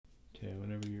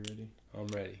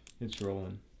ready. It's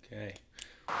rolling. Okay.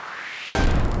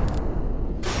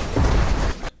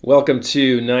 Welcome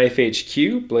to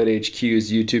BladeHQ,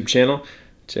 BladeHQ's YouTube channel.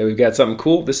 Today we've got something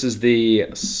cool. This is the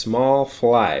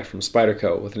SmallFly from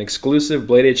Spyderco with an exclusive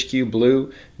BladeHQ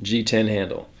Blue G10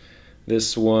 handle.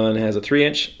 This one has a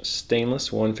 3-inch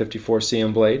stainless 154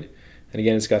 cm blade, and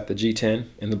again it's got the G10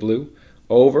 in the blue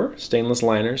over stainless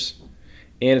liners,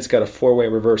 and it's got a 4-way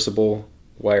reversible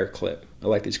wire clip. I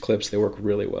like these clips, they work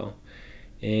really well.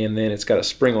 And then it's got a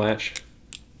spring latch.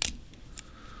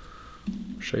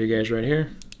 I'll show you guys right here.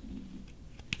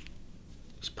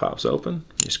 Just pops open,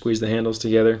 you squeeze the handles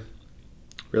together,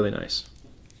 really nice.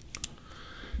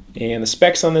 And the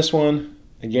specs on this one,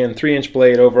 again 3-inch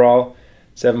blade overall,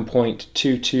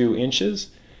 7.22 inches,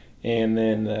 and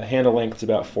then the handle length is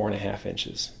about 4.5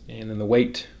 inches, and then the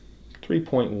weight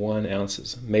 3.1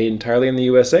 ounces. Made entirely in the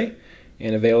USA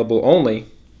and available only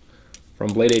from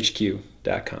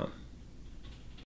BladeHQ.com.